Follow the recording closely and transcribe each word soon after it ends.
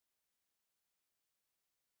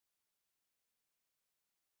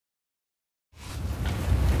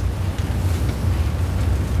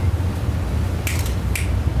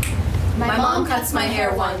Mom cuts my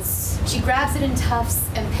hair once. She grabs it in tufts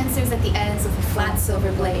and pincers at the ends with a flat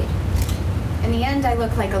silver blade. In the end, I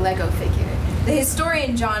look like a Lego figure. The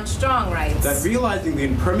historian John Strong writes that realizing the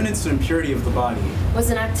impermanence and impurity of the body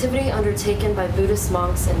was an activity undertaken by Buddhist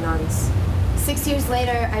monks and nuns. 6 years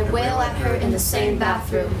later, I wail at her in the same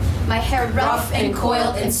bathroom, my hair rough and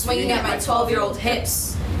coiled and swinging at my 12-year-old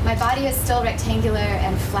hips. My body is still rectangular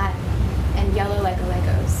and flat and yellow like a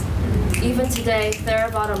Lego's. Even today,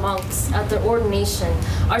 Theravada monks at their ordination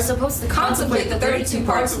are supposed to contemplate the 32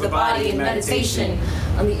 parts of the body in meditation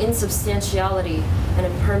on the insubstantiality and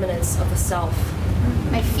impermanence of the self.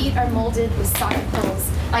 My feet are molded with socket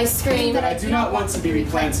holes. I scream that I do not want to be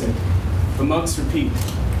replanted. The monks repeat.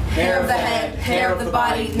 Hair of the head, hair of the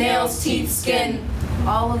body, nails, teeth, skin.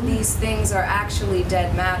 All of these things are actually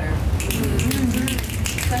dead matter.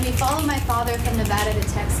 When we follow my father from Nevada to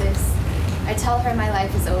Texas, I tell her my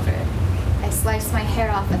life is over. I slice my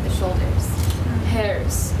hair off at the shoulders.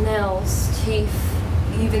 Hairs, nails, teeth,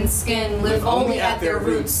 even skin live only at their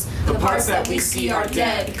roots. The parts that we see are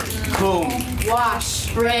dead. Comb,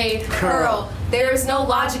 wash, braid, curl. There is no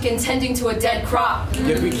logic in tending to a dead crop.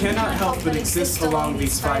 Yet we cannot help but exist along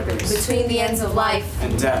these fibers. Between the ends of life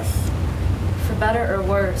and death. For better or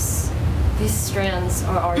worse, these strands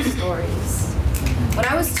are our stories. When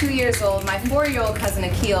I was 2 years old, my 4-year-old cousin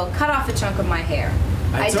Achille cut off a chunk of my hair.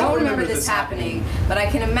 I don't remember this happening, but I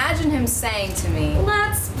can imagine him saying to me,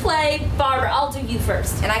 "Let's play barber, I'll do you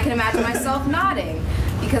first." And I can imagine myself nodding,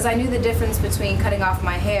 because I knew the difference between cutting off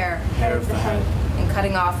my hair, hair of the head, and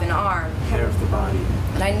cutting off an arm, hair of the body.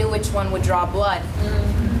 And I knew which one would draw blood,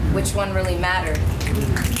 which one really mattered.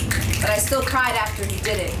 But I still cried after he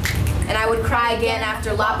did it. And I would cry again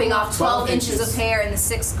after lopping off 12 inches of hair in the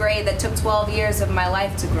 6th grade that took 12 years of my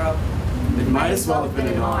life to grow. It might as well have been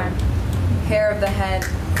an arm. Hair of the head,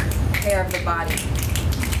 hair of the body.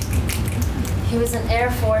 He was an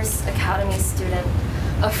Air Force Academy student,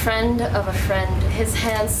 a friend of a friend. His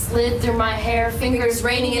hands slid through my hair, fingers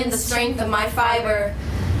reining in the strength of my fiber,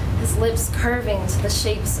 his lips curving to the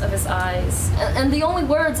shapes of his eyes. And the only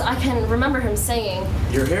words I can remember him saying,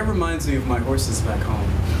 "Your hair reminds me of my horses back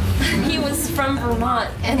home." He was from Vermont,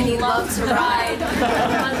 and he loved to ride.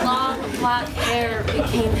 My long black hair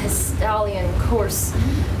became his stallion, coarse,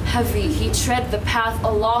 heavy. He tread the path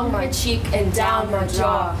along my cheek and down my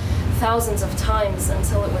jaw, thousands of times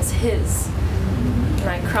until it was his. And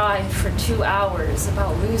I cried for 2 hours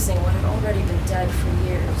about losing what had already been dead for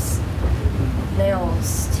years.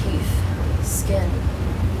 Nails, teeth, skin.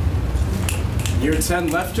 Year 10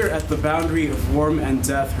 left her at the boundary of warm and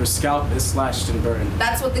death. Her scalp is slashed and burned.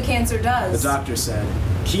 That's what the cancer does. The doctor said.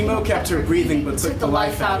 Chemo kept her breathing but took the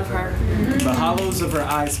life out of her. The hollows of her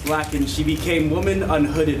eyes blackened. She became woman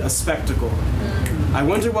unhooded, a spectacle. I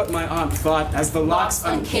wonder what my aunt thought as the locks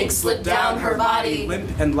unkinked slipped down her body, limp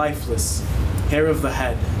and lifeless. Hair of the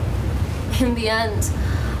head. In the end,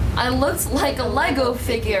 I looked like a Lego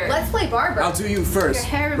figure. Let's play barber. I'll do you first.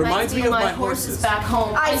 Your hair reminds me of my horses back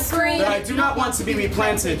home. I scream that I do not want to be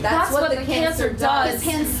replanted. That's what the cancer does. His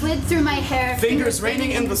hand slid through my hair, Fingers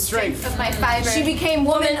reining in the strength of my fiber. She became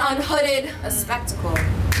woman unhooded, a spectacle.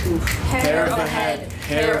 Hair of the head,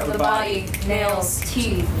 hair of the body, nails,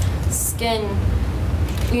 teeth, skin.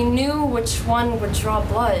 We knew which one would draw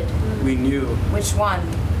blood. We knew which one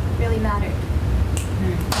really mattered.